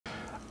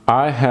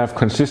I have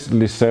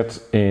consistently said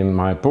in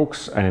my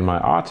books and in my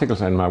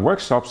articles and my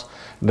workshops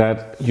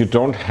that you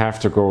don't have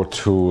to go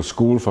to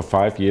school for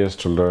 5 years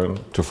to learn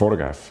to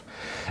photograph.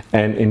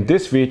 And in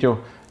this video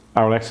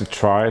I will actually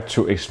try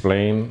to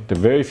explain the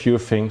very few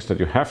things that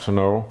you have to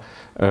know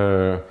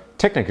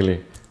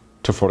technically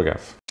to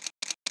photograph.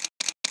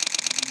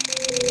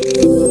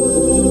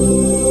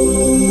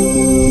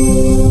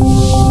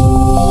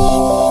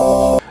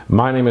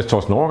 My name is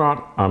Thorsten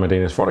Overgaard. I'm a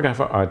Danish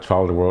photographer. I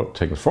travel the world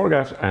taking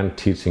photographs and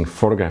teaching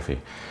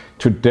photography.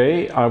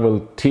 Today I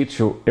will teach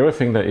you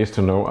everything there is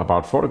to know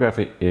about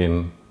photography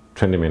in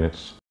 20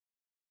 minutes.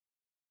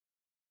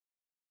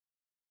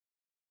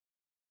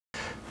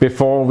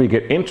 Before we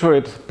get into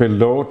it,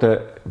 below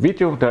the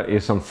video there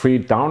is some free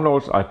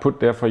downloads I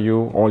put there for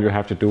you. All you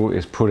have to do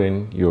is put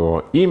in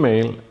your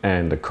email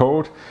and the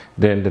code,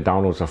 then the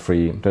downloads are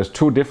free. There's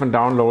two different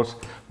downloads.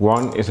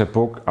 One is a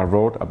book I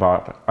wrote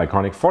about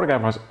iconic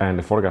photographers and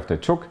the photograph they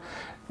took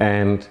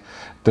and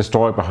the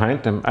story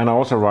behind them, and I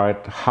also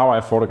write how I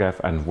photograph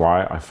and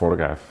why I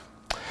photograph.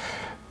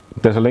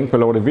 There's a link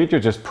below the video.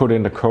 Just put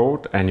in the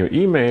code and your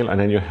email, and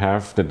then you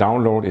have the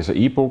download is an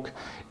ebook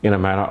in a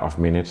matter of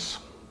minutes.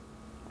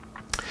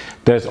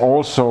 There's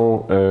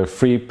also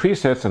free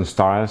presets and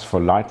styles for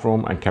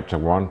Lightroom and Capture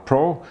One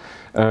Pro.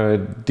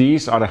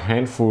 These are the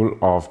handful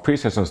of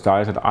presets and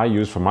styles that I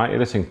use for my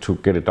editing to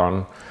get it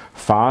done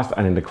fast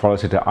and in the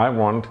quality that I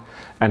want,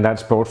 and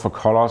that's both for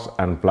colors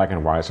and black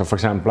and white. So for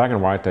example, black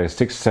and white, there's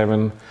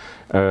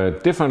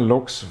 6-7 different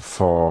looks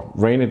for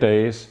rainy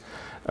days,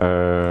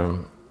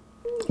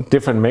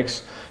 different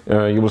mix.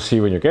 You will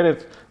see when you get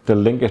it. The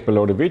link is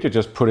below the video.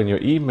 Just put in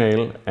your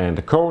email and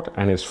the code,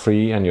 and it's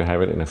free and you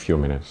have it in a few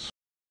minutes.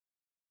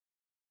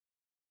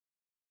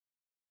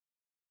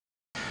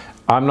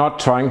 I'm not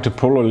trying to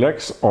pull your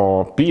legs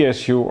or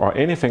BS you or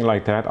anything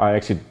like that. I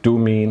actually do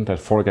mean that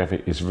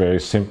photography is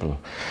very simple.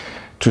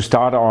 To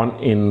start on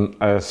in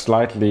a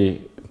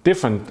slightly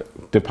different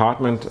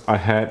department, I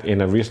had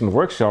in a recent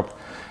workshop,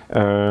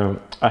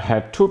 I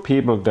had two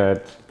people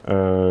that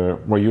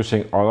were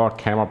using other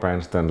camera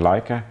brands than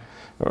Leica.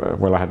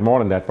 Well, I had more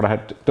than that, but I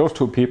had those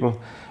two people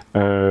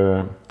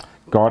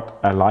got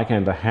a Leica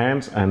in their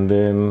hands, and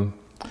then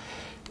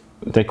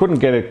they couldn't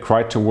get it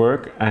quite to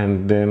work,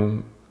 and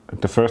then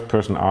the first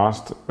person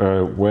asked,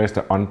 where's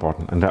the on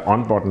button? And the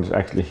on button is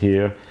actually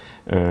here.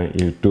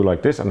 You do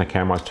like this and the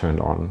camera is turned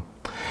on.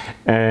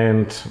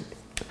 And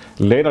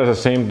later the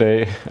same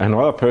day,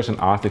 another person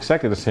asked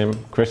exactly the same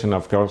question.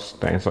 Of course,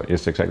 the answer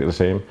is exactly the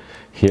same.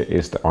 Here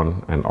is the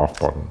on and off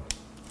button.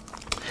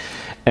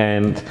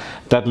 And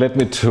that led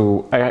me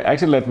to,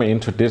 actually led me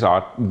into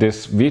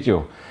this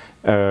video,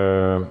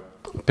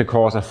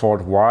 because I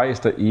thought, why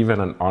is there even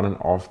an on and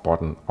off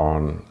button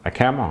on a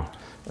camera?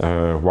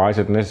 Why is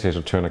it necessary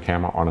to turn a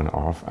camera on and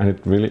off? And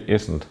it really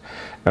isn't.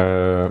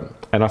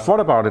 And I thought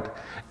about it,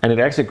 and it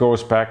actually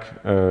goes back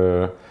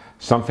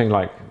something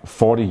like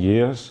 40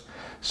 years.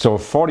 So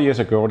 40 years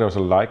ago there was a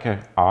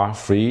Leica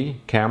R3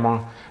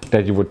 camera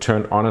that you would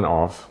turn on and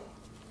off.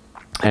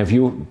 And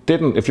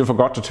if you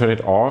forgot to turn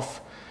it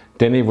off,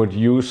 then it would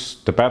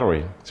use the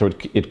battery. So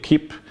it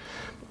keep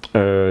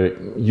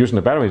using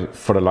the battery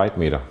for the light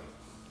meter.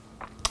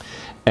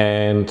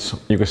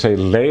 And you could say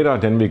later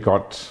then we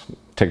got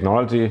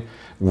technology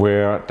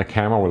where the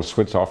camera will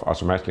switch off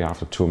automatically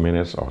after 2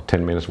 minutes or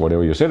 10 minutes,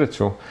 whatever you set it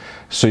to.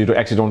 So you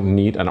actually don't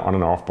need an on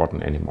and off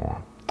button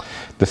anymore.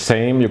 The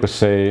same, you could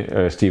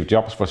say, Steve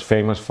Jobs was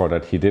famous for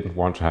that. He didn't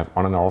want to have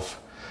on and off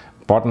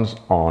buttons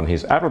on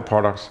his Apple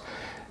products.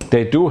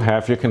 They do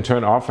have, you can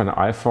turn off an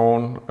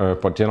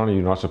iPhone, but generally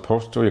you're not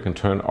supposed to. You can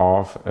turn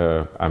off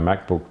a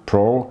MacBook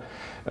Pro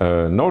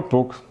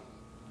notebook,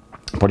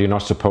 but you're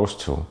not supposed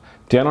to.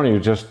 Generally,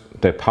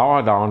 they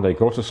power down, they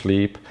go to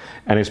sleep,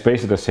 and it's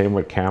basically the same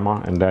with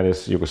camera, and that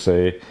is, you could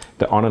say,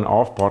 the on and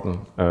off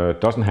button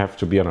doesn't have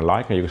to be on a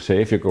Leica. You could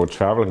say if you go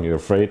travel and you're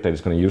afraid that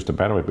it's going to use the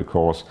battery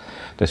because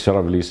the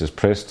shutter release is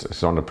pressed,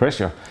 it's under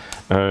pressure,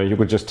 you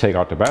could just take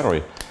out the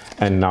battery,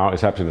 and now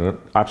it's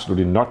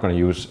absolutely not going to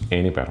use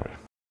any battery.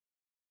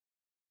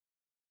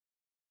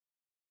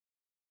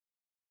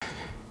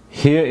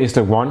 Here is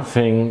the one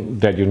thing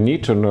that you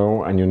need to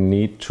know and you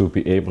need to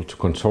be able to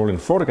control in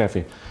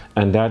photography,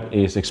 and that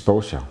is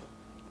exposure.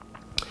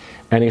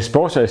 And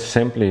exposure is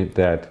simply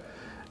that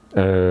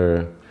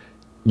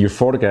you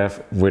photograph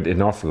with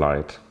enough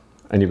light.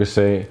 And you could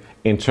say,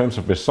 in terms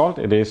of result,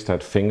 it is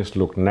that things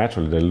look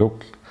natural. They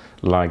look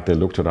like they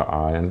look to the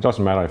eye, and it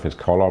doesn't matter if it's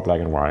color, black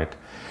and white.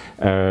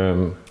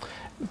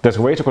 There's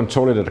a way to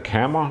control it at the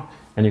camera,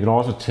 and you can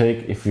also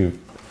take, if you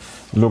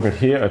look at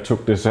here, I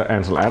took this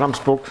Ansel Adams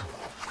book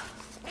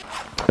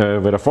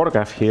with a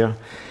photograph here,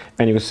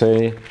 and you could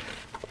say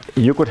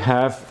you could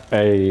have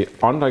a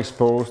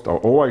underexposed or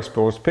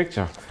overexposed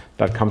picture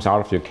that comes out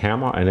of your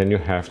camera, and then you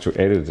have to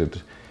edit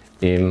it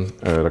in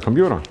the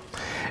computer.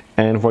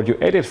 And what you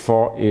edit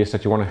for is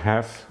that you want to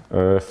have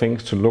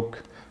things to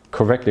look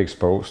correctly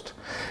exposed.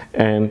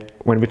 And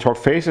when we talk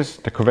faces,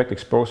 the correct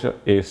exposure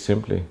is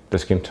simply the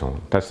skin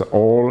tone. That's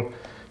all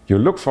you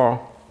look for.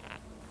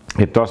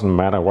 It doesn't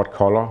matter what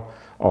color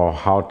or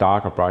how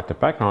dark or bright the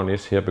background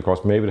is here,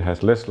 because maybe it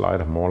has less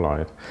light or more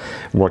light.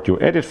 What you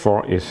edit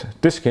for is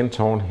this skin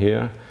tone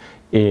here,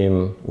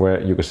 in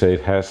where you could say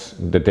it has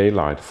the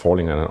daylight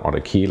falling on, or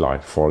the key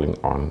light falling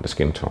on the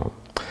skin tone.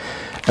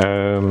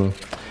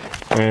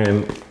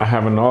 And I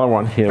have another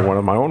one here, one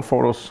of my own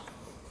photos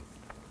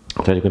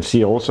that you can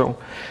see also.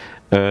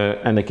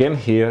 And again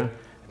here,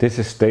 this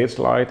is stage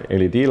light,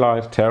 LED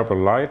light, terrible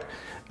light,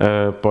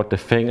 but the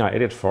thing I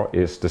edit for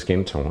is the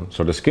skin tone.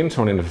 So the skin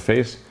tone in the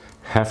face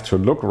have to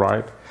look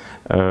right.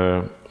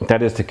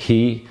 That is the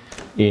key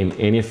in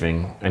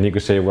anything. And you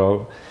could say,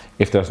 well,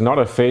 if there's not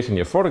a face in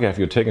your photograph,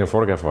 you're taking a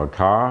photograph of a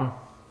car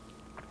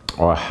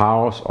or a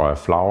house or a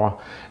flower,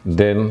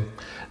 then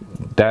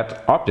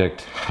that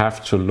object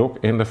have to look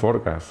in the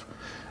photograph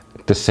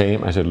the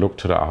same as it looked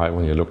to the eye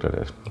when you looked at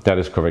it. That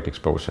is correct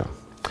exposure.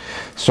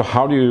 So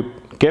how do you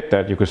get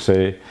that? You could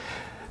say,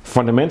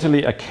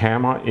 fundamentally a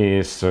camera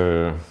is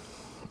a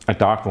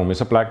dark room.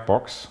 It's a black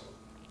box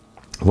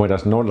where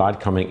there's no light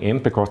coming in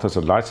because there's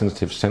a light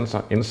sensitive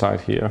sensor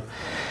inside here.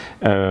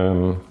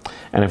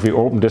 And if we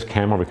open this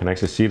camera, we can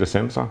actually see the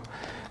sensor.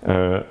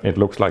 It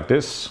looks like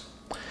this.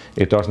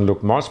 It doesn't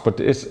look much, but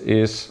this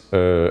is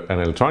an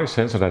electronic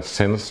sensor that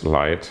sends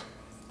light.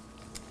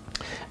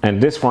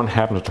 And this one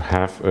happens to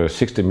have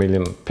 60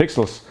 million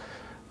pixels.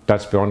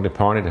 That's beyond the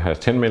point. It has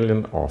 10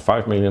 million or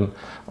 5 million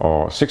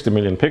or 60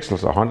 million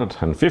pixels or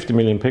 150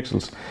 million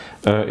pixels.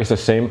 It's the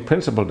same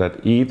principle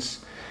that each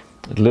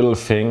little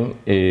thing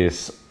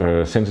is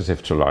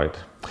sensitive to light.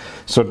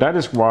 So that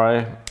is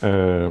why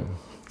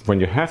when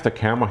you have the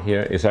camera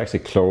here, it's actually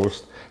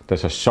closed.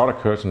 There's a shutter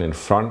curtain in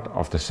front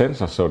of the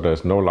sensor, so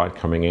there's no light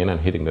coming in and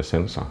hitting the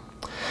sensor.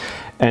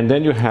 And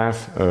then you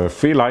have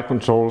 3 light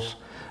controls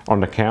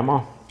on the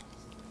camera.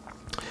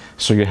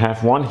 So you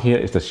have one here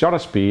is the shutter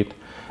speed,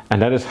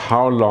 and that is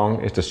how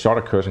long is the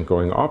shutter curtain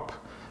going up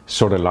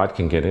so the light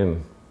can get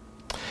in.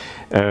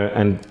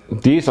 And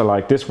these are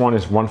like, this one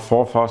is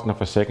 1/4000th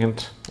of a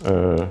second,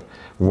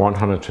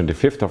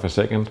 125th of a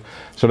second.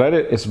 So that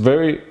is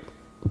very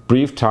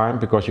brief time,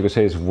 because you could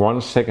say it's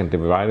 1 second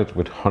divided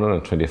with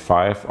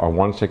 125 or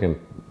 1 second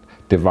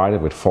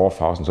divided with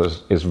 4000. So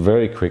it's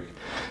very quick.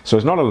 So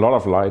it's not a lot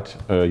of light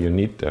you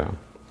need there.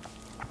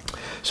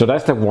 So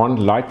that's the one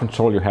light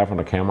control you have on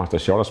the camera, the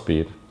shutter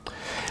speed.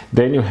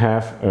 Then you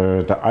have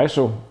the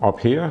ISO up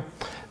here.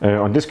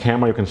 On this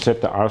camera you can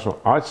set the ISO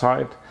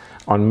outside.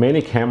 On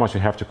many cameras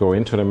you have to go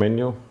into the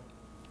menu.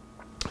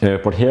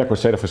 But here I could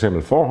set it for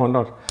example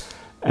 400,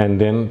 and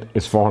then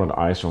it's 400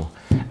 ISO.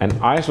 And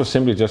ISO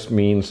simply just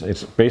means,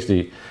 it's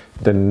basically,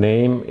 the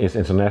name is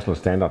International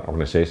Standard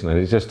Organization, and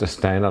it's just a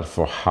standard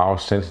for how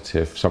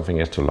sensitive something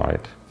is to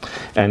light.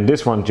 And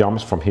this one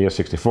jumps from here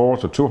 64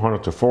 to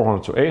 200 to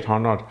 400 to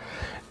 800,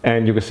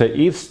 and you can say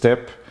each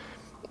step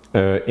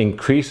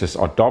increases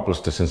or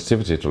doubles the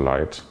sensitivity to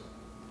light.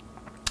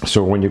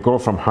 So when you go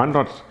from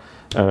 100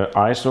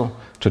 ISO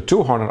to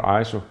 200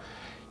 ISO,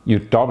 you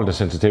double the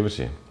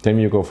sensitivity. Then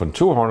you go from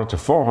 200 to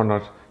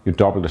 400, you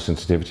double the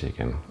sensitivity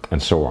again,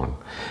 and so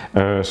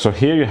on. So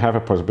here you have a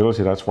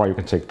possibility. That's why you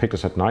can take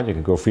pictures at night. You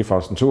can go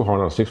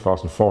 3200 or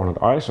 6400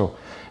 ISO,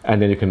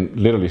 and then you can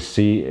literally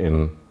see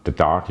in the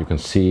dark. You can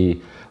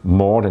see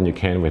more than you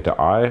can with the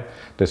eye.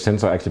 The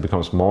sensor actually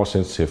becomes more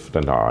sensitive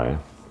than the eye.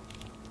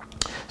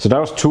 So that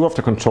was 2 of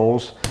the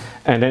controls.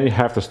 And then you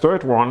have the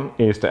third one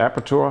is the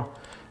aperture,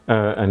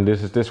 and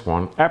this is this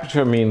one.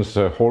 Aperture means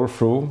hole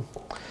through.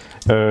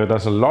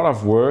 There's a lot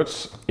of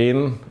words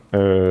in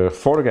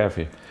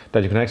photography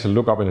that you can actually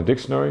look up in a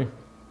dictionary.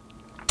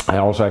 I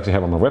also actually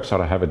have on my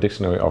website, I have a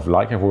dictionary of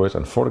Leica words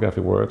and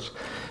photography words.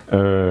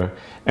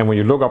 And when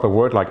you look up a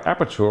word like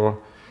aperture,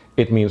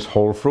 it means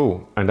hole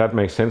through. And that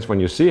makes sense when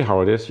you see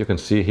how it is. You can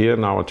see here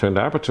now I turn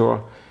the aperture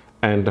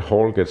and the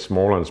hole gets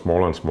smaller and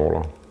smaller and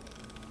smaller.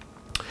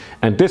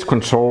 And this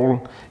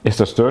control is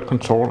the third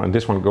control, and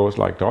this one goes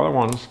like the other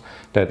ones,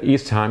 that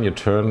each time you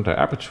turn the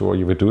aperture,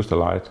 you reduce the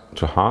light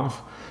to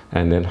half,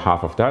 and then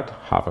half of that,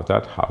 half of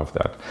that, half of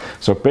that.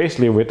 So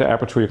basically with the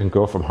aperture you can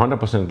go from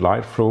 100%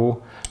 light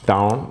through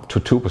down to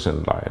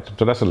 2% light.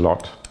 So that's a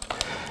lot.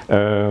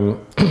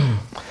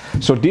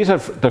 So these are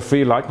the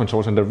 3 light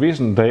controls, and the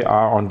reason they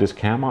are on this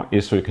camera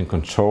is so you can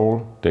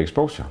control the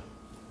exposure.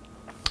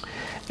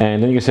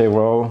 And then you say,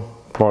 well,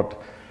 but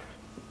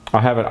I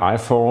have an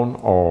iPhone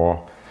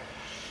or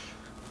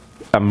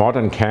a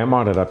modern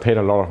camera that I paid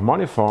a lot of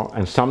money for,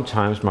 and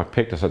sometimes my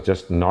pictures are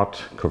just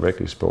not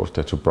correctly exposed.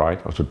 They're too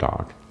bright or too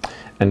dark.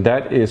 And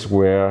that is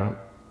where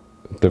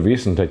the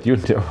reason that you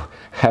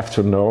have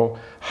to know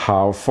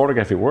how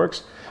photography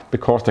works,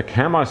 because the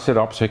camera is set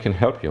up so it can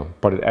help you,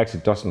 but it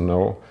actually doesn't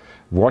know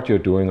what you're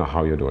doing or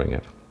how you're doing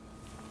it.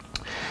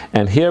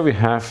 And here we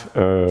have,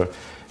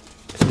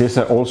 this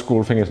old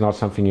school thing is not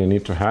something you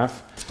need to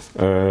have.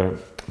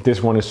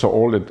 This one is so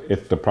old,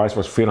 the price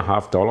was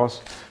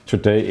 $3.50.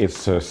 Today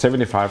it's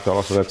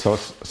 $75, so that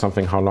tells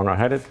something how long I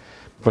had it.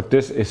 But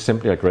this is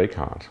simply a gray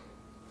card.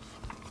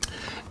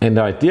 And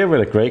the idea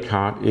with a gray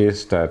card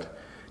is that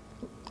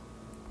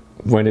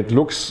when it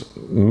looks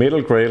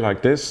middle gray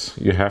like this,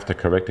 you have the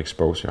correct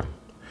exposure.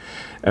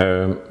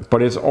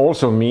 But it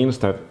also means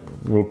that,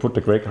 we'll put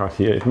the gray card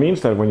here, it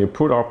means that when you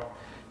put up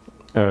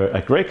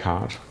a gray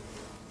card,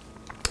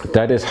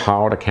 that is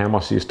how the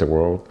camera sees the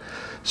world.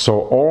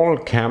 So all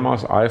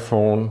cameras,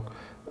 iPhone,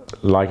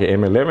 like a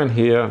M11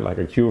 here, like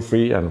a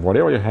Q3 and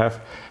whatever you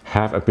have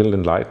a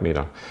built-in light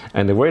meter.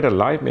 And the way the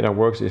light meter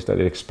works is that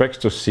it expects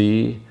to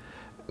see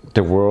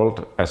the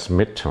world as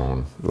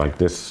mid-tone, like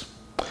this.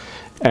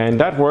 And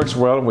that works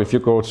well if you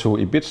go to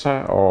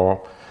Ibiza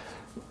or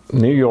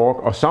New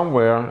York or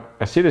somewhere,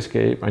 a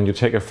cityscape, and you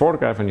take a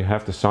photograph and you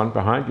have the sun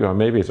behind you, or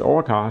maybe it's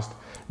overcast,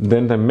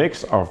 then the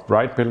mix of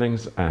bright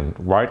buildings and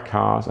white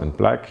cars and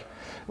black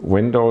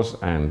windows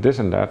and this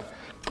and that,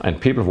 and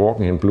people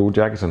walking in blue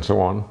jackets and so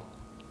on,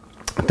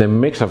 the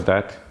mix of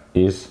that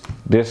is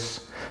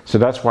this. So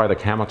that's why the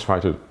camera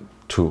tries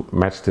to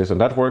match this, and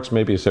that works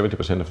maybe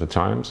 70% of the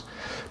times.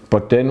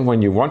 But then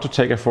when you want to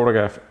take a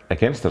photograph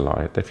against the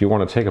light, if you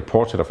want to take a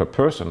portrait of a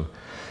person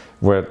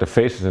where the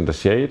face is in the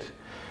shade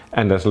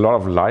and there's a lot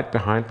of light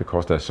behind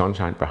because there's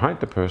sunshine behind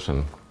the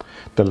person,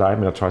 the light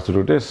meter tries to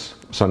do this.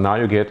 So now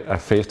you get a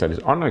face that is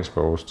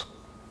underexposed,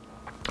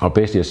 or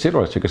basically a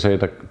silhouette. You can say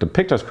that the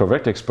picture is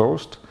correctly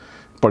exposed,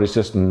 but it's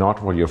just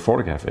not what you're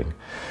photographing.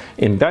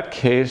 In that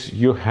case,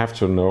 you have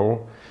to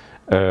know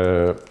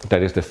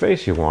that is the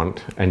face you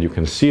want, and you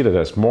can see that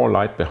there's more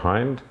light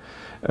behind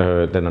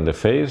than on the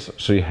face,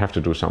 so you have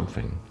to do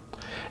something.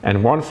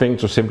 And one thing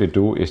to simply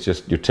do is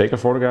just you take a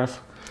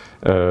photograph,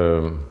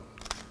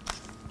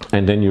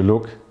 and then you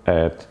look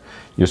at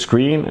your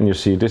screen and you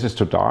see this is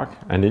too dark,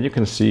 and then you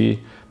can see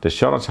the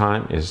shutter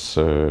time is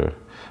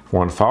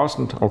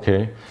 1000.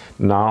 Okay,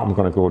 now I'm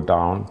going to go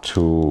down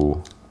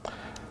to,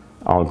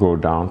 I'll go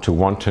down to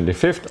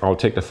 1/25. I'll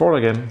take the photo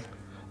again,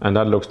 and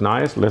that looks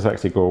nice. Let's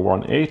actually go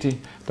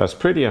 180. That's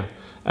prettier.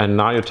 And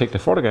now you take the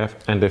photograph,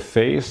 and the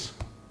face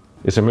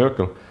is a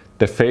miracle.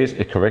 The face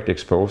is correctly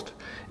exposed.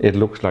 It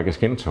looks like a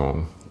skin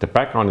tone. The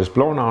background is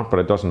blown out, but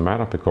it doesn't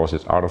matter because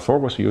it's out of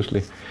focus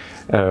usually.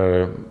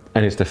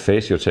 And it's the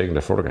face you're taking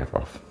the photograph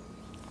of.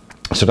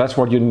 So that's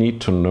what you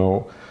need to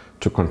know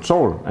to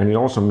control. And it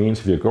also means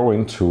if you go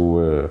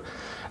into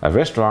a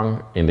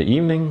restaurant in the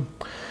evening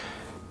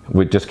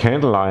with just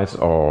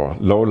candlelights or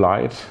low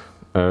light,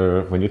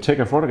 when you take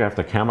a photograph,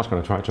 the camera's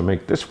going to try to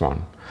make this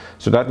one.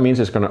 So that means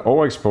it's going to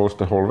overexpose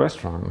the whole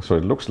restaurant. So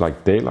it looks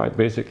like daylight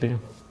basically.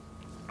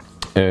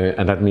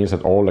 And that means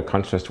that all the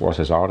contrast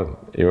washes out and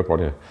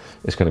everybody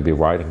is going to be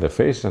white in the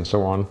face and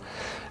so on.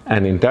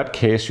 And in that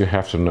case, you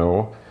have to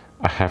know,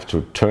 I have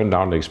to turn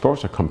down the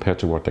exposure compared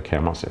to what the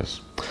camera says.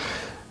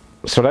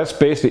 So that's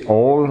basically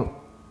all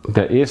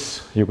there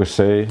is, you could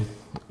say.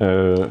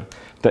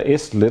 There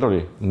is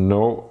literally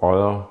no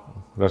other,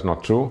 that's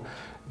not true.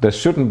 There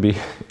shouldn't be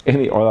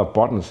any other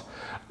buttons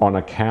on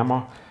a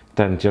camera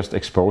than just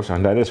exposure.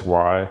 And that is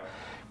why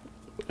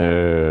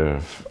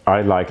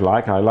I like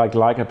Leica. I like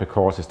Leica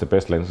because it's the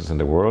best lenses in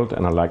the world,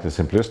 and I like the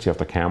simplicity of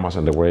the cameras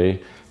and the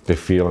way they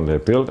feel and they're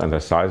built and the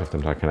size of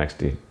them, so I can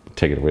actually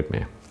take it with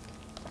me.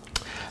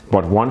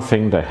 But one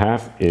thing they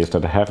have is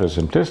that they have the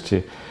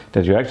simplicity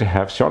that you actually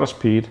have shutter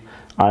speed,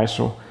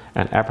 ISO,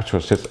 and aperture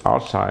sits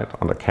outside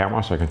on the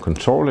camera, so you can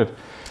control it.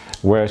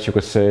 Whereas you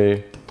could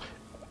say,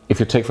 if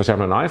you take for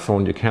example an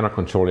iPhone, you cannot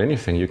control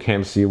anything. You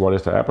can't see what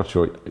is the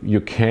aperture.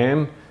 You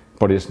can,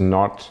 but it's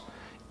not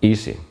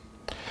easy.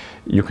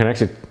 You can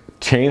actually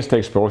change the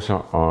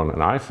exposure on an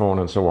iPhone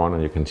and so on,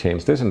 and you can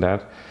change this and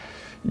that.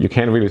 You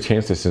can't really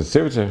change the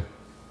sensitivity,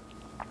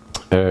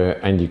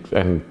 and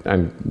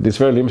it's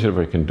very limited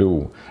what you can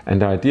do.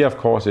 And the idea, of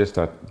course, is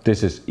that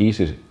this is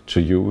easy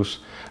to use.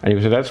 And you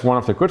can say that's one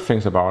of the good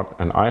things about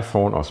an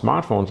iPhone or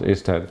smartphones,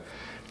 is that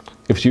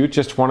if you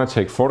just want to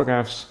take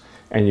photographs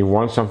and you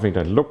want something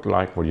that looks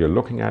like what you're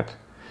looking at,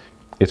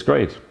 it's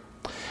great.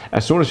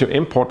 As soon as you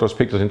import those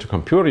pictures into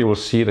computer, you will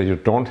see that you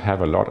don't have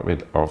a lot of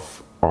it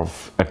of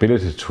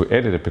ability to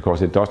edit it,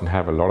 because it doesn't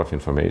have a lot of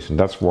information.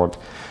 That's what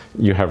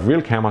you have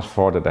real cameras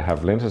for, that they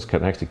have lenses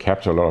can actually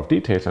capture a lot of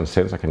details, and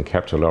sensor can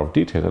capture a lot of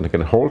details, and they can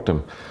hold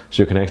them,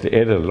 so you can actually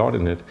edit a lot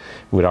in it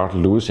without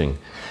losing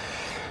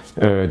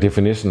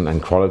definition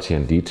and quality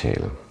and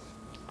detail.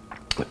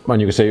 And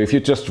you can say, if you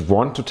just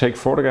want to take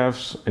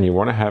photographs and you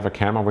want to have a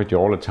camera with you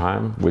all the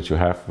time, which you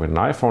have with an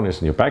iPhone, is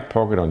in your back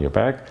pocket on your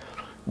bag.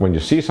 When you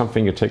see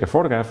something, you take a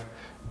photograph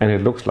and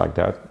it looks like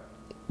that,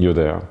 you're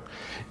there.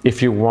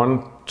 If you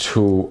want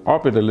to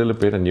up it a little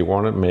bit and you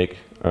want to make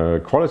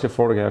quality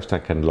photographs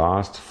that can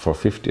last for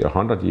 50 or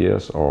 100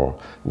 years or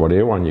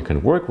whatever, and you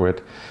can work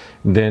with,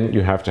 then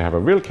you have to have a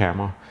real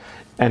camera.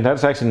 And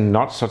that's actually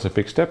not such a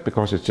big step,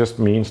 because it just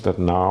means that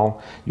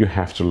now you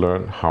have to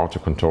learn how to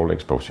control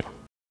exposure.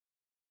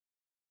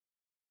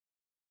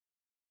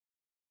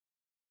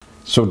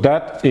 So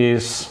that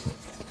is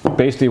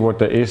basically what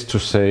there is to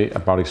say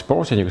about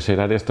exposure. You can say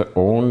that is the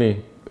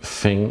only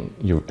thing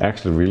you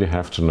actually really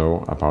have to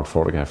know about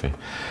photography.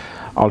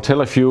 I'll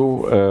tell a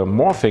few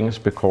more things,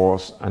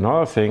 because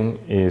another thing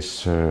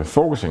is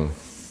focusing.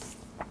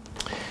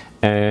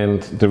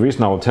 And the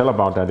reason I will tell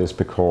about that is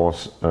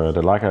because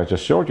the Leica I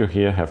just showed you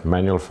here have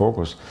manual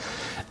focus.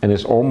 and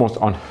it's almost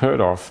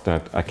unheard of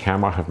that a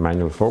camera have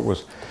manual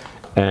focus,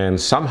 and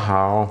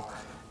somehow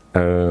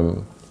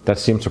that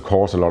seems to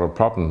cause a lot of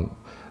problem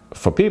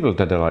for people,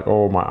 that they're like,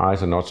 oh, my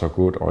eyes are not so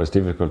good, or it's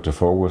difficult to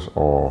focus,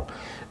 or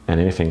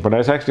anything. But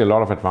there's actually a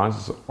lot of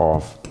advantages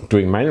of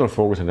doing manual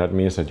focus, and that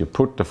means that you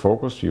put the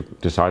focus, you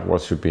decide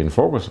what should be in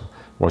focus,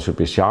 what should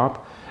be sharp,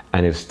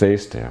 and it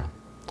stays there.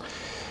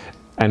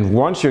 And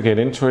once you get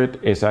into it,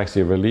 it's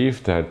actually a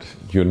relief that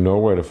you know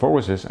where the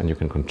focus is and you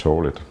can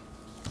control it.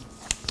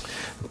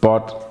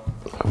 But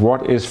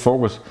what is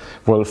focus?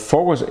 Well,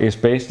 focus is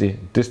basically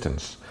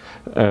distance.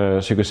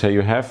 So you could say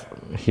you have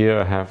here,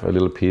 I have a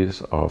little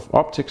piece of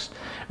optics,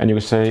 and you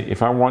could say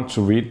if I want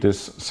to read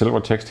this silver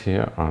text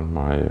here on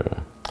my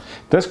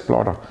desk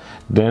plotter,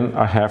 then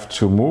I have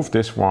to move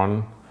this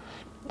one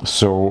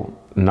so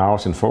now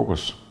it's in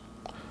focus.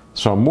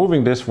 So I'm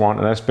moving this one,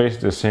 and that's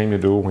basically the same you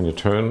do when you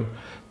turn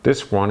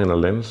this one in a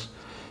lens.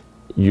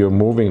 You're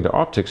moving the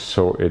optics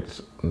so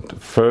it's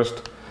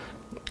first,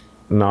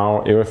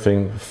 now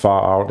everything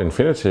far out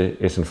infinity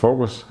is in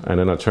focus, and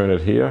then I turn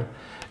it here,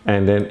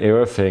 and then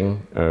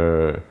everything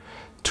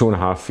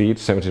 2.5 feet,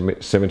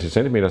 70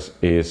 centimeters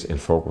is in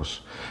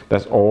focus.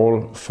 That's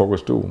all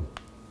focus do.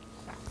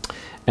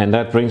 And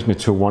that brings me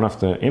to one of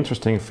the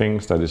interesting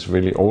things that is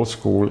really old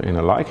school in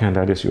a Leica, and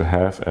that is you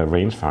have a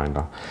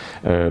rangefinder.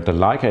 The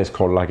Leica is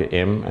called Leica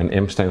M, and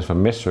M stands for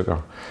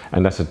Messsøger,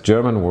 and that's a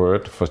German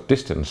word for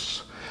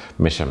distance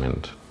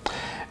measurement.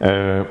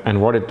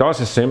 And what it does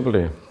is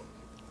simply,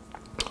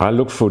 I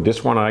look through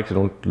this one, I actually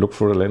don't look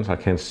through the lens, I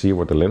can't see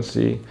what the lens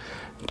see,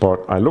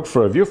 but I look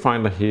for a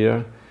viewfinder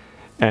here,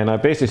 and I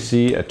basically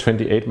see a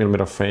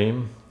 28mm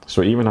frame.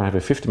 So even I have a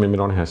 50mm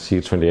on here, I see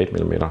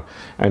 28mm,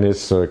 and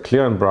it's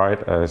clear and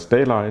bright as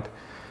daylight.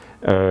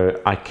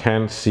 I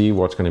can't see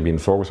what's going to be in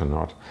focus or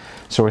not.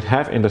 So it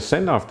have in the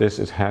center of this,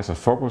 it has a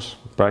focus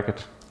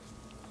bracket,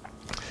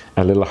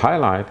 a little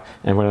highlight,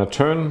 and when I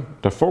turn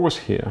the focus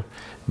here,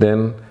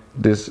 then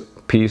this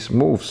piece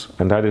moves,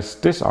 and that is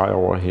this eye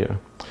over here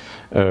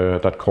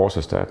that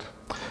causes that.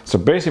 So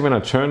basically when I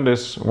turn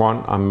this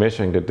one, I'm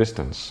measuring the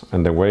distance,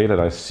 and the way that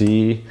I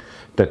see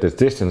that the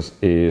distance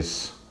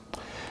is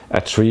a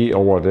tree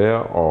over there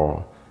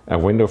or a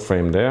window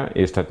frame there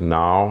is that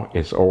now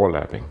it's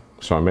overlapping.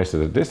 So I measure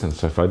the distance.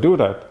 So if I do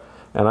that,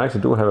 and I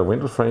actually do have a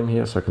window frame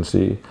here, so I can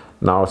see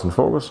now it's in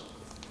focus.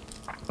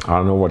 I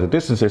don't know what the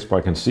distance is, but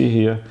I can see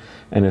here,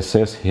 and it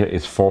says here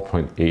it's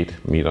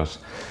 4.8 meters.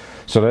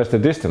 So that's the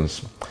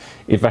distance.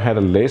 If I had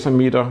a laser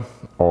meter,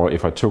 or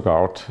if I took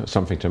out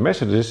something to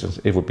measure the distance,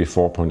 it would be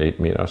 4.8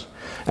 meters.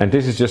 And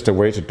this is just a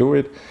way to do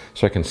it,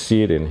 so I can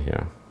see it in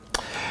here.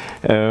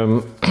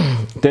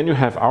 Then you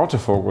have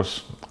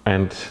autofocus,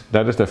 and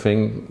that is the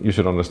thing you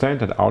should understand,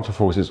 that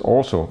autofocus is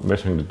also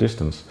measuring the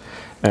distance.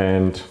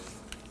 And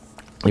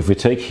if we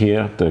take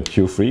here the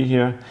Q3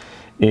 here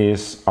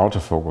is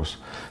autofocus.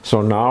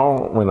 So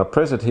now when I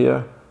press it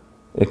here,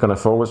 it's going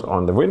to focus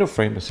on the window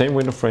frame, the same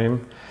window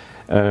frame,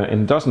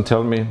 and it doesn't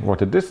tell me what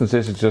the distance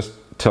is, it just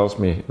tells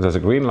me there's a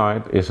green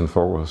light is in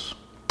focus.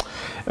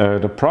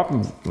 The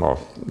problem,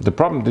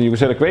 you can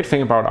say the great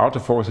thing about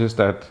autofocus is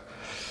that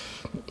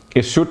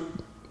it should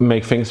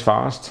make things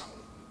fast,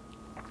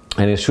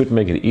 and it should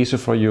make it easy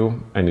for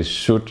you, and it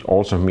should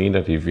also mean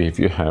that if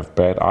you have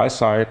bad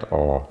eyesight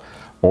or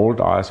old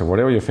eyes or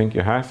whatever you think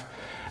you have,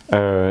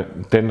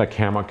 then the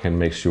camera can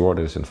make sure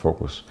that it's in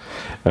focus.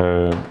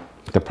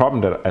 The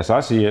problem that, as I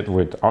see it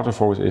with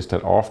autofocus, is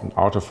that often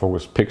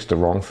autofocus picks the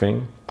wrong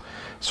thing.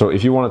 So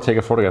if you want to take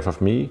a photograph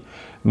of me,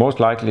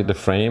 most likely the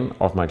frame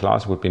of my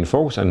glass would be in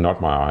focus and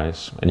not my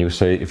eyes. And you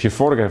say, if you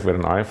photograph with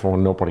an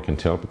iPhone, nobody can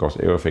tell because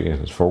everything is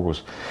in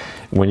focus.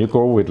 When you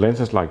go with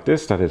lenses like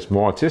this, that is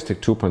more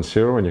artistic,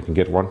 2.0, and you can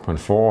get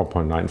 1.4 or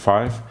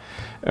 0.95,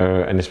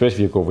 and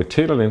especially if you go with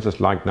tele lenses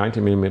like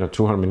 90mm,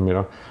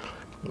 200mm,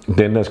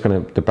 then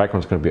the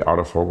background's going to be out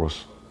of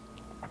focus.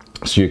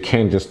 So you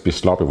can't just be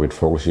sloppy with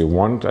focus. You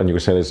want, and you can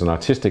say it's an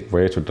artistic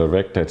way to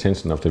direct the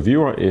attention of the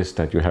viewer, is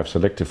that you have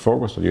selective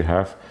focus, so you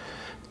have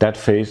that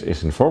face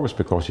is in focus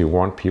because you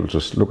want people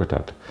to look at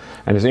that.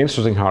 And it's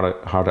interesting how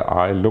the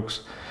eye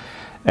looks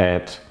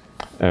at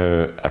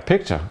a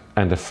picture,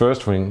 and the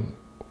first thing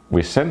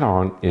we center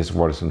on is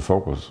what is in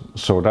focus.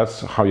 So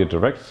that's how you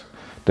direct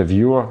the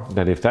viewer,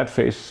 that if that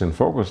face is in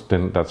focus,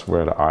 then that's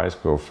where the eyes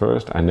go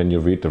first, and then you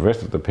read the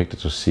rest of the picture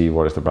to see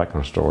what is the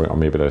background story, or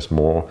maybe there's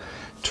more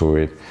to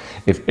it.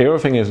 If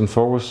everything is in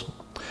focus,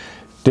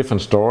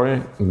 different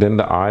story, then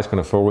the eye is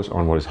going to focus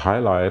on what is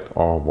highlight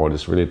or what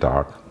is really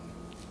dark,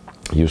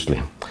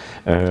 usually,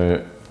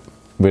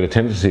 with a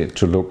tendency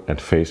to look at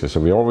faces.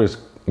 So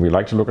we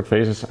like to look at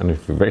faces, and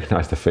if we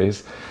recognize the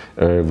face,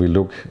 we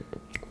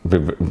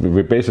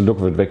basically look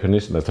with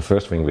recognition. That's the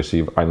first thing we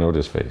see. I know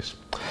this face.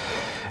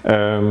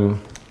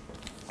 And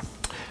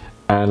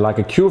like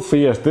a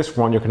Q3 as this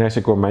one, you can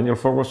actually go manual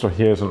focus. So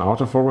here's an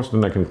autofocus,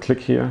 then I can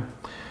click here,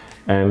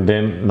 and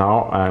then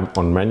now I'm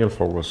on manual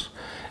focus.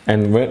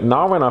 And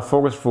now when I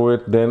focus through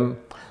it, then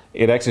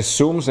it actually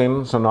zooms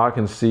in, so now I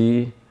can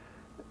see,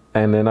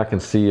 and then I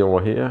can see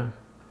over here,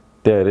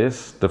 there it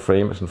is, the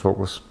frame is in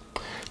focus.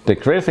 The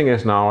great thing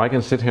is now I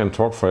can sit here and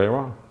talk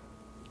forever,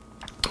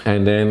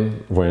 and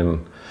then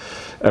when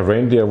a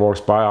reindeer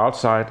walks by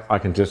outside, I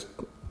can just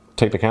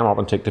take the camera up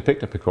and take the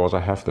picture because I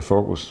have the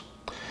focus.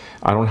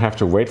 I don't have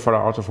to wait for the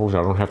autofocus.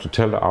 I don't have to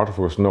tell the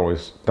autofocus, no,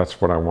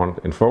 that's what I want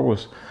in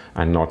focus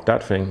and not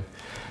that thing.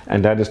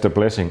 And that is the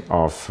blessing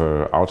of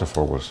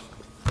autofocus.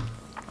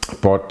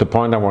 But the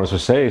point I wanted to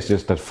say is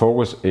just that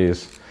focus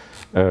is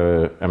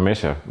a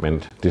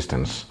measurement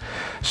distance.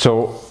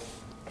 So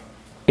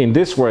in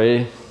this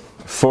way,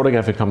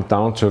 photography comes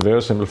down to a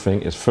very simple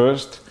thing. Is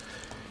first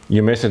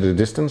you measure the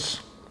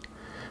distance,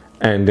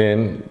 and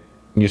then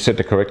you set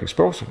the correct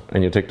exposure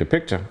and you take the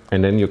picture,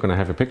 and then you're going to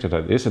have a picture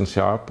that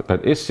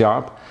is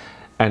sharp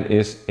and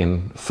is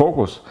in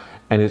focus,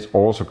 and it's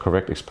also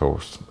correct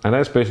exposed. And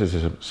that's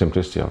basically the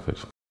simplicity of it.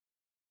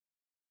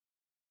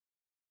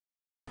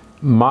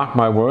 Mark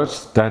my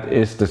words, that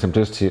is the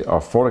simplicity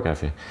of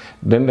photography.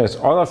 Then there's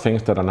other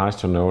things that are nice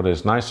to know.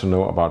 It's nice to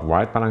know about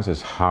white balance,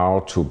 is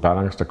how to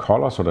balance the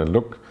color so they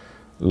look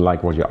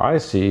like what your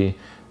eyes see,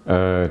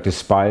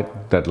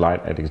 despite that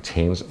light actually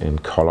changes in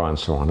color and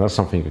so on. That's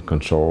something you can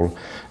control,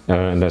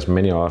 and there's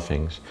many other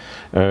things.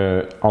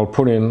 I'll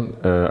put in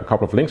a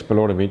couple of links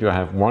below the video. I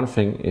have one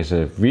thing is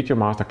a video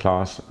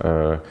masterclass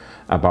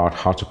about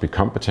how to be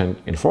competent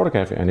in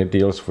photography, and it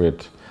deals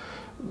with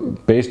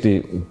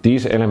basically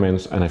these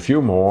elements and a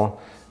few more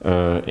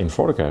in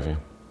photography.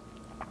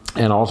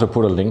 And I also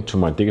put a link to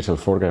my Digital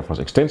Photographers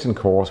Extension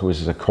course,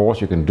 which is a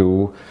course you can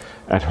do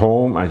at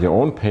home at your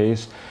own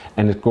pace,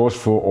 and it goes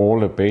through all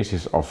the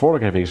basis of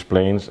photography,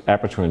 explains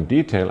aperture in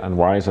detail and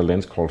why is a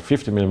lens called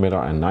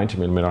 50mm and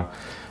 90mm,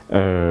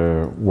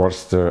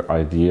 what's the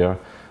idea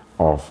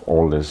of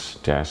all this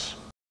jazz.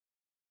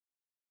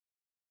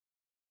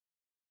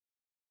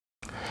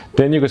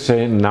 Then you could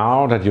say,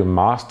 now that you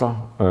master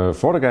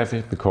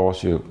photography,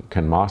 because you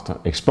can master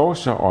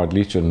exposure, or at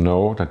least you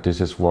know that this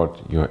is what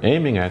you're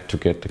aiming at to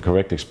get the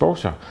correct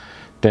exposure,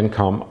 then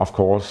come, of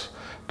course,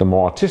 the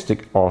more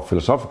artistic or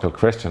philosophical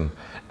question,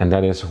 and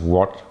that is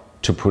what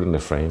to put in the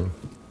frame.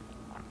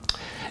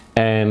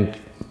 And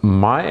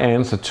my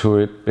answer to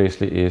it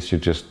basically is you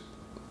just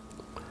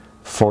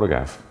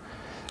photograph.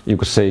 You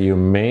could say your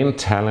main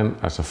talent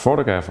as a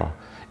photographer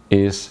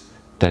is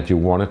that you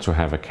wanted to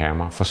have a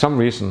camera. For some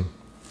reason,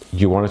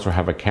 you wanted to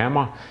have a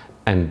camera,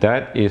 and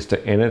that is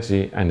the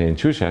energy and the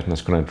enthusiasm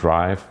that's going to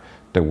drive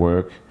the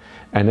work.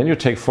 And then you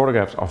take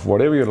photographs of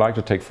whatever you like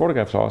to take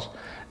photographs of,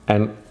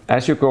 and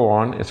as you go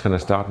on, it's going to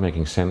start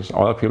making sense.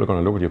 Other people are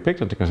going to look at your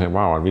picture, they can say,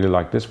 wow, I really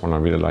like this one, I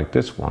really like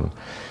this one.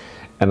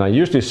 And I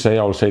usually say,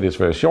 I will say this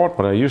very short,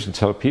 but I usually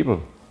tell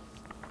people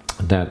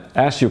that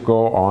as you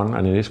go on,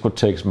 and this could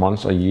take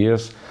months or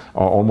years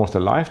or almost a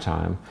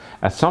lifetime,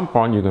 at some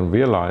point you can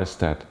realize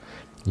that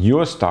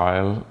your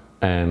style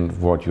and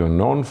what you're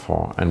known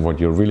for and what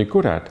you're really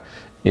good at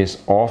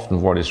is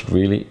often what is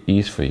really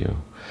easy for you.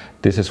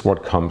 This is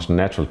what comes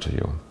natural to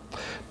you.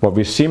 But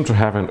we seem to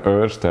have an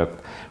urge that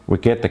we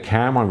get the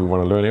camera and we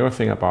want to learn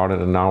everything about it,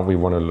 and now we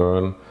want to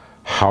learn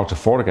how to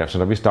photograph. So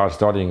that we start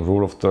studying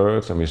rule of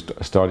thirds, and we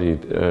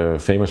studied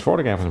famous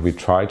photographers, and we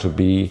try to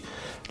be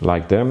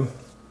like them.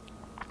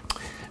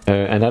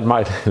 And that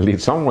might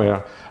lead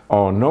somewhere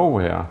or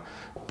nowhere,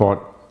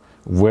 but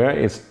where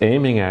it's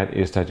aiming at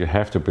is that you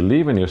have to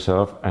believe in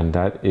yourself, and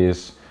that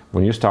is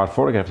when you start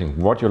photographing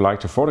what you like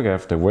to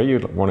photograph, the way you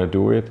want to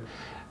do it,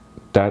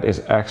 that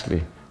is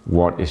actually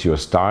what is your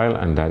style,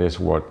 and that is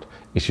what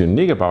is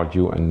unique about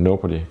you and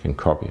nobody can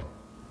copy.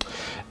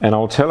 And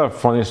I'll tell a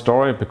funny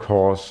story,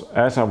 because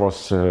as I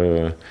was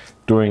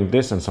doing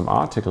this and some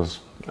articles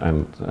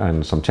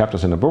and some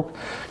chapters in the book,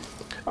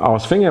 I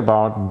was thinking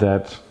about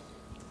that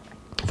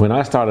when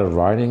I started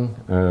writing,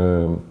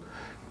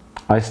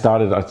 I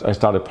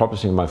started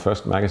publishing my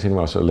first magazine when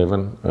I was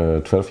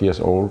 11, 12 years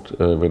old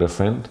with a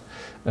friend.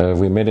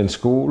 We met in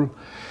school,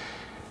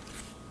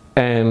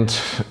 and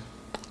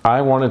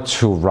I wanted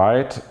to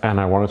write and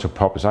I wanted to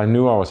publish. I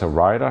knew I was a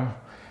writer,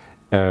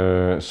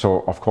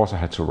 so of course I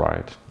had to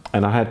write.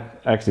 And I had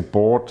actually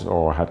bought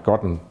or had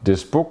gotten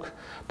this book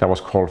that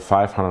was called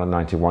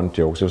 591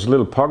 Jokes. It was a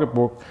little pocket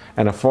book,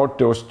 and I thought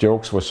those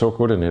jokes were so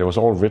good in it. It was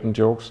all written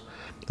jokes.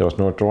 There was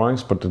no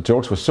drawings, but the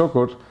jokes were so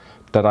good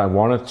that I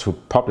wanted to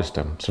publish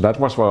them. So that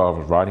was what I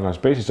was writing. I was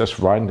basically just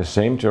writing the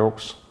same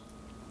jokes,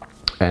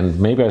 and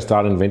maybe I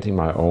started inventing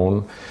my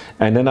own.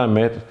 And then I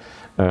met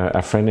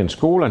a friend in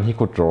school, and he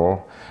could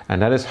draw,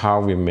 and that is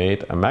how we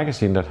made a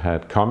magazine that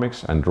had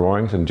comics and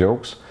drawings and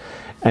jokes.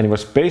 And it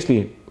was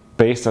basically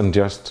based on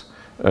just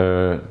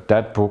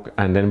that book,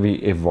 and then we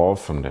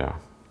evolved from there.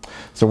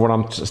 So what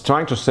I'm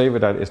trying to say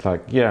with that is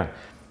like, yeah,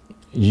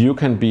 you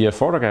can be a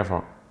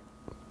photographer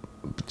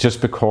just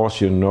because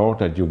you know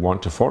that you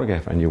want to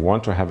photograph and you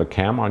want to have a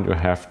camera and you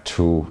have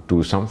to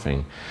do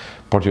something,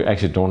 but you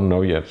actually don't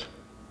know yet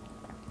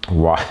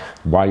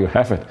why you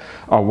have it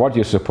or what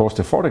you're supposed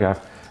to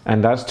photograph,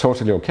 and that's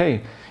totally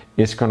okay.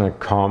 It's gonna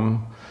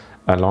come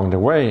along the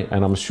way,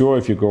 and I'm sure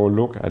if you go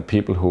look at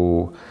people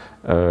who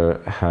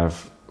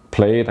have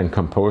played and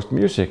composed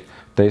music,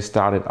 they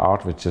started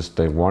out with just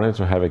they wanted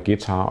to have a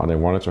guitar, or they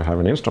wanted to have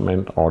an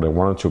instrument, or they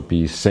wanted to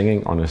be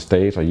singing on a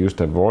stage or use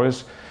their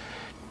voice.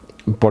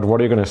 But what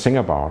are you going to sing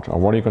about, or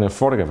what are you going to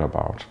photograph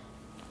about?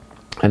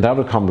 And that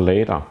will come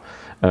later.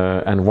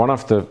 And one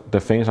of the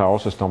things I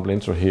also stumbled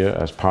into here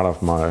as part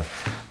of my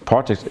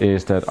project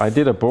is that I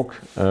did a book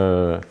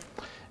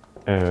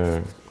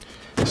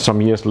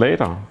some years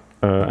later,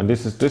 and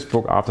this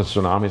book after the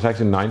tsunami. It's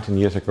actually 19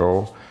 years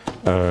ago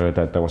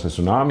that there was a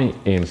tsunami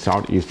in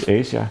Southeast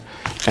Asia,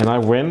 and I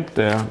went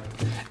there,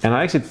 and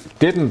I actually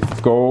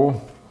didn't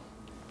go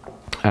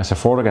as a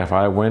photographer.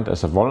 I went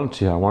as a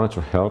volunteer. I wanted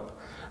to help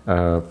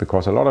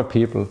because a lot of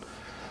people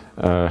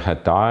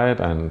had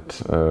died and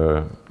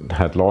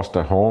had lost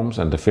their homes,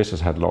 and the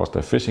fishers had lost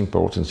their fishing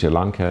boats in Sri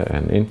Lanka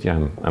and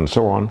India and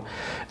so on.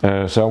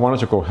 So I wanted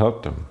to go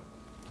help them.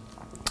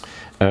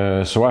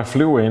 So I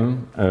flew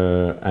in,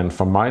 and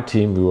from my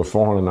team we were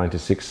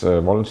 496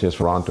 volunteers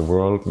from around the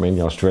world,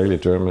 mainly Australia,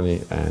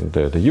 Germany and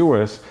the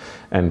US,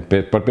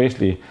 but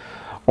basically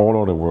all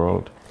over the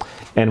world.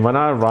 And when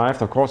I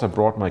arrived, of course I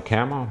brought my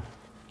camera.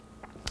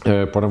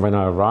 But when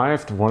I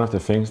arrived, one of the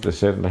things they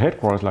said in the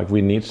headquarters, like,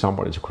 we need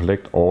somebody to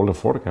collect all the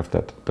photographs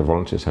that the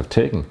volunteers have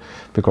taken,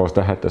 because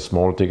they had the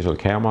small digital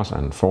cameras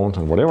and phones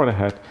and whatever they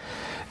had,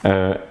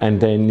 and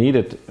they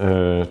needed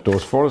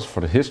those photos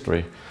for the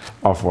history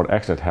of what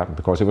actually had happened,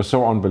 because it was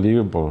so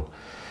unbelievable,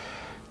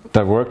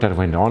 the work that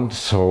went on.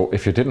 So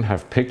if you didn't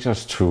have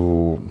pictures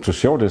to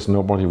show this,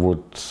 nobody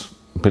would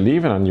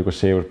believe it, and you could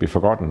say it would be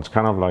forgotten. It's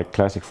kind of like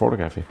classic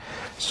photography.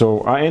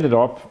 So I ended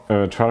up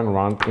traveling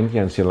around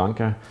India and Sri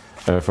Lanka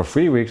for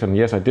 3 weeks, and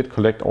yes, I did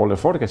collect all the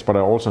photographs, but I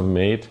also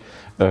made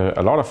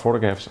a lot of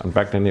photographs, and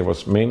back then it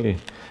was mainly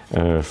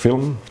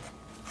film.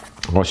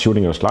 I was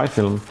shooting a slide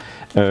film,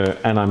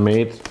 and I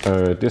made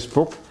this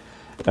book,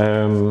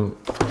 and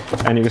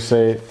you could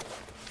say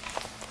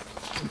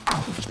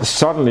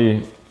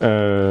suddenly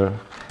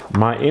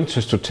my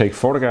interest to take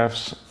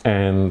photographs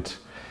and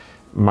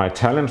my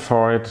talent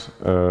for it,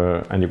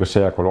 and you could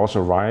say I could also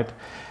write,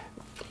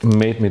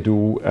 made me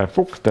do a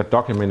book that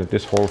documented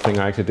this whole thing.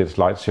 I actually did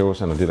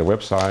slideshows, and I did a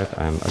website,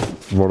 and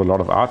I wrote a lot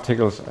of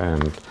articles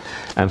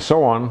and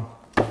so on.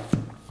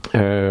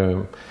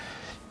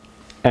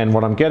 And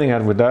what I'm getting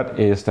at with that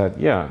is that,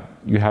 yeah,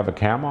 you have a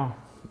camera,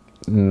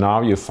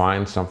 now you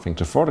find something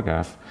to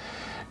photograph,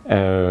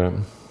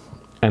 and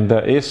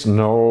there is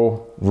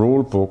no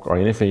rule book or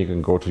anything you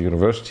can go to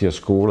university or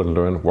school and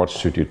learn what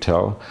should you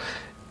tell.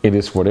 It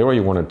is whatever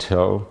you want to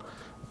tell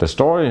the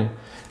story.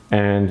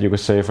 And you could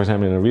say, for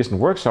example, in a recent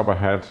workshop I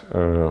had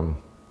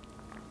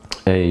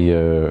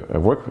a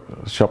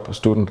workshop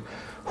student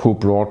who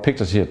brought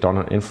pictures he had done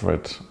on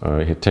infrared.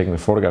 He had taken a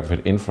photograph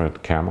with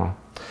infrared camera.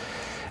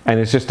 And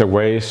it's just a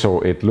way,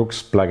 so it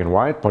looks black and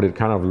white, but it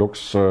kind of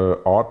looks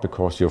odd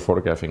because you're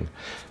photographing,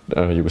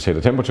 you could say,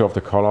 the temperature of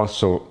the colors.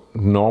 So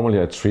normally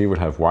a tree would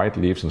have white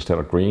leaves instead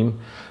of green.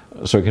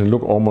 So it can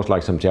look almost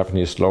like some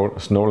Japanese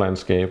snow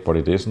landscape, but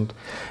it isn't.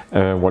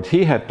 What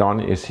he had done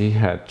is he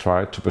had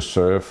tried to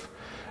preserve,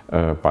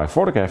 by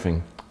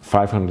photographing,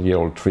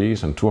 500-year-old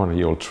trees and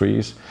 200-year-old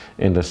trees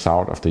in the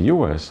south of the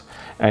US.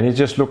 And it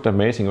just looked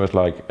amazing. It was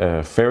like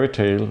a fairy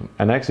tale.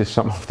 And actually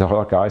some of the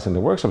other guys in the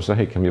workshop said,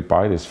 hey, can we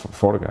buy these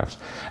photographs?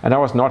 And that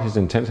was not his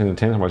intention. His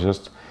intention was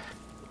just,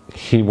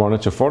 he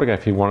wanted to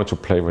photograph, he wanted to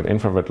play with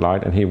infrared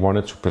light, and he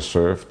wanted to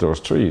preserve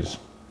those trees.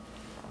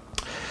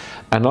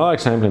 Another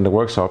example in the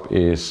workshop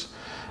is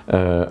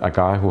a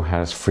guy who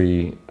has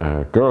three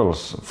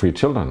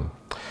children.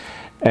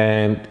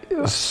 And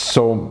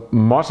so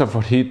much of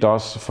what he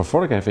does for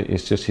photography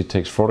is just he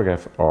takes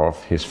photographs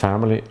of his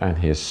family and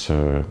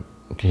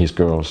his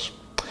girls.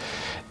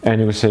 And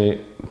you would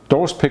say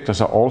those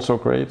pictures are also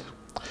great,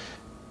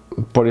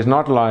 but it's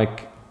not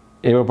like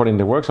everybody in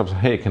the workshop says,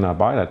 hey, can I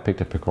buy that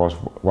picture? Because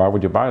why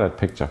would you buy that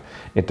picture?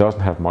 It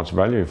doesn't have much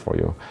value for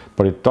you,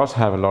 but it does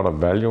have a lot of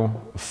value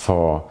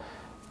for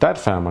that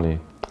family.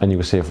 And you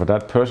would say for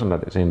that person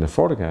that is in the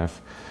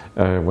photograph,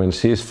 when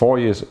she is 4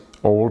 years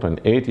old and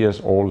 8 years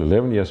old,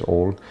 11 years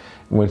old,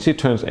 when she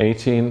turns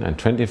 18 and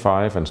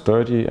 25 and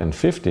 30 and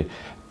 50,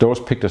 those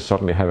pictures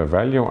suddenly have a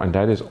value, and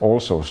that is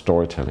also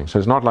storytelling. So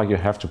it's not like you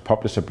have to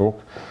publish a book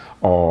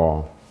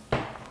or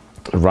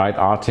write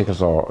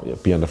articles or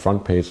be on the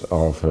front page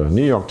of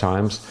New York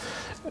Times,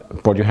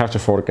 but you have to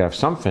photograph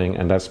something,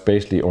 and that's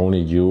basically only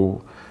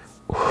you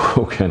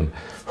who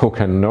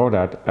can know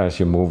that as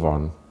you move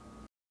on.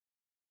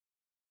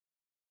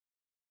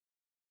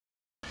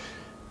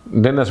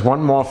 Then there's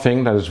one more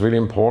thing that is really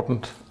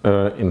important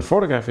in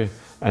photography,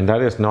 and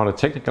that is not a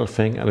technical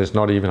thing, and it's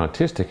not even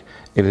artistic.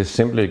 It is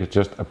simply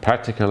just a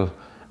practical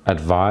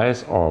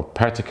advice or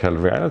practical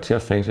reality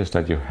of things, is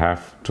that you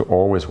have to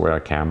always wear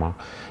a camera.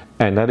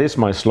 And that is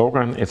my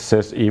slogan. It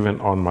says even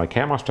on my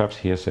camera straps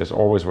here, says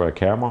always wear a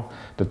camera.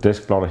 The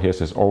desk plotter here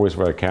says always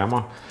wear a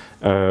camera.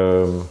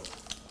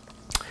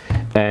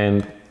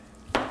 And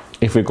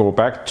if we go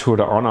back to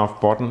the on-off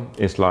button,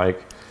 it's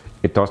like,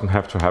 it doesn't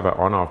have to have an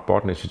on-off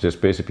button. It should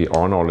just basically be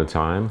on all the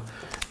time.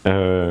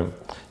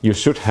 You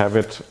should have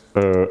it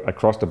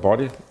across the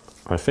body,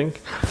 I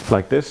think,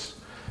 like this.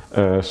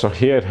 So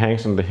here it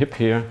hangs on the hip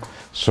here,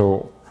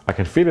 so I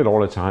can feel it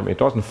all the time. It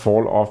doesn't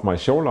fall off my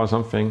shoulder or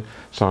something.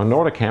 So I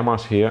know the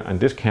camera's here, and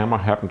this camera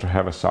happens to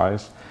have a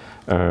size.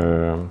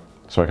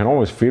 So I can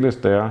always feel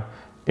it there.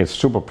 It's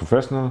super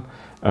professional,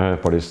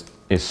 but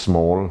it's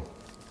small.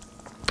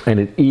 And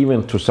it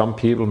even, to some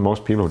people,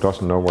 most people who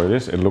doesn't know what it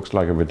is, it looks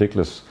like a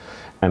ridiculous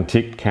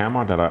antique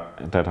camera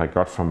that I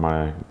got from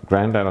my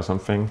granddad or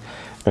something.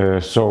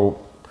 So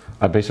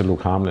I basically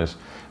look harmless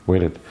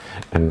with it,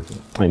 and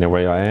in a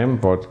way I am,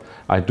 but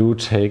I do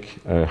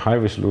take high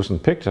resolution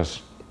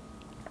pictures,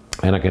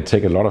 and I can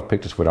take a lot of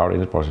pictures without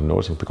anybody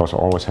noticing because I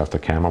always have the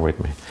camera with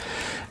me.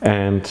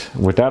 And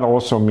with that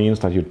also means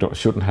that you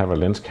shouldn't have a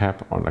lens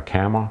cap on a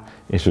camera.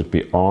 It should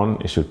be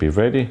on, it should be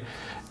ready.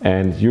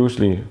 And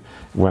usually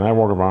when I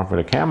walk around with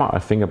a camera, I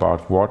think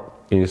about what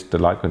is the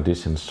light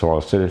conditions. So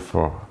I'll set it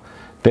for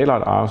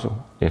daylight ISO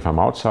if I'm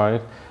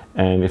outside,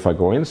 and if I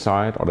go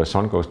inside or the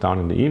sun goes down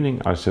in the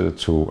evening, I set it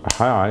to a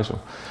higher ISO.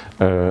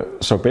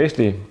 So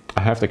basically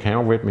I have the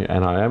camera with me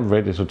and I am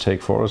ready to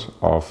take photos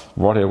of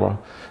whatever,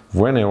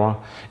 whenever.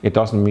 It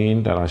doesn't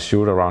mean that I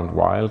shoot around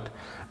wild.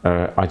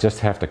 I just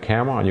have the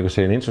camera, and you can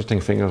say an interesting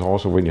thing is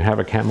also when you have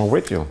a camera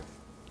with you,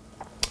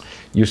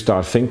 you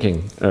start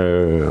thinking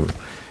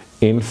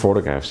in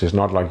photographs. It's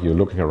not like you're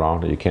looking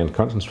around and you can't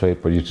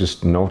concentrate, but you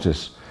just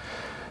notice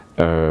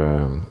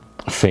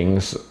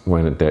things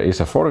when there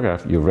is a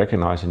photograph, you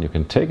recognize and you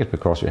can take it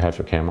because you have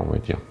your camera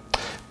with you.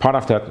 Part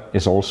of that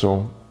is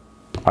also,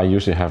 I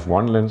usually have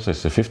one lens,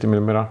 it's a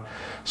 50mm,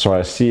 so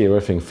I see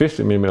everything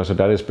 50mm, so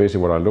that is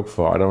basically what I look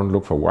for. I don't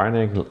look for wide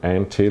angle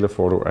and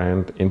telephoto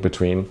and in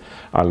between,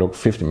 I look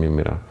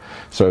 50mm.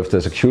 So if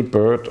there's a cute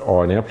bird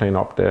or an airplane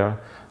up there,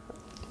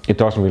 it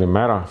doesn't really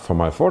matter for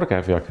my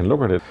photography. I can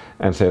look at it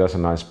and say that's a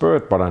nice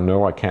bird, but I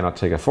know I cannot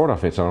take a photo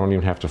of it, so I don't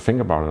even have to think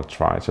about it or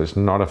try it. So it's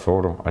not a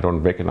photo. I don't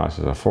recognize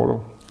it as a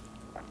photo.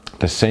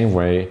 The same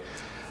way,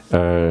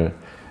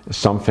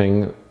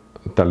 something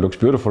that looks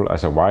beautiful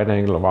as a wide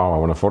angle, wow, I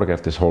want to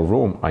photograph this whole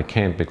room, I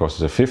can't because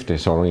it's a 50,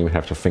 so I don't even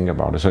have to think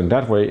about it. So in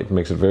that way, it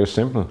makes it very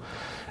simple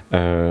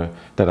that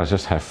I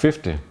just have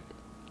 50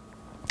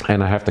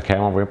 and I have the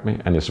camera with me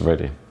and it's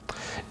ready.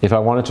 If I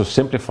wanted to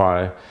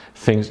simplify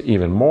things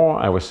even more,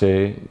 I would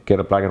say get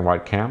a black and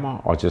white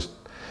camera, or just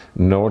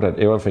know that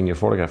everything you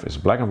photograph is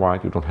black and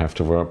white. You don't have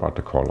to worry about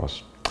the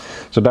colors.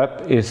 So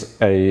that is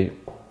a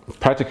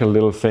practical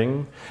little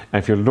thing.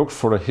 And if you look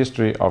for the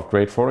history of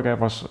great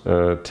photographers,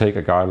 take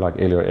a guy like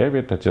Elio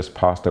Avid that just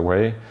passed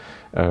away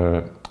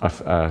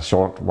a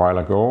short while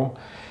ago.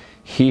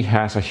 He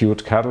has a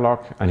huge catalog,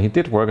 and he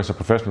did work as a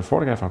professional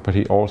photographer, but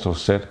he also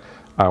said,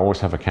 I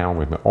always have a camera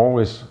with me.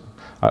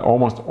 I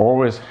almost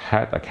always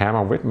had a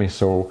camera with me,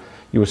 so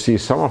you will see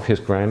some of his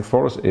grand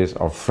photos is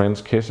of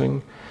friends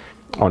kissing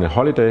on a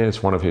holiday.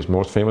 It's one of his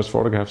most famous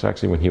photographs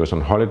actually, when he was on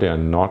holiday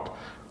and not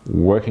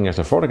working as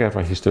a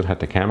photographer, he still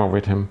had the camera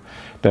with him.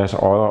 There's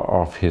other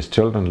of his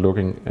children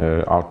looking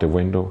out the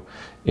window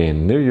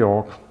in New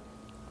York.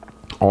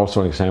 Also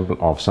an example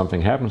of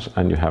something happens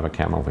and you have a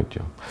camera with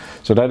you.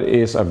 So that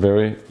is a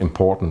very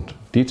important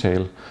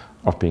detail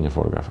of being a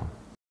photographer.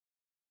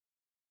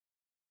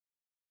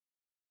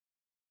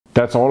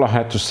 That's all I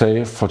had to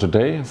say for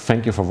today.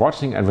 Thank you for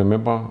watching, and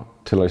remember,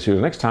 till I see you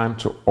next time,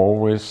 to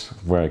always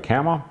wear a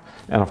camera.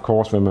 And of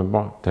course,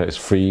 remember, there is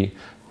free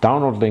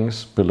download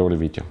links below the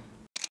video.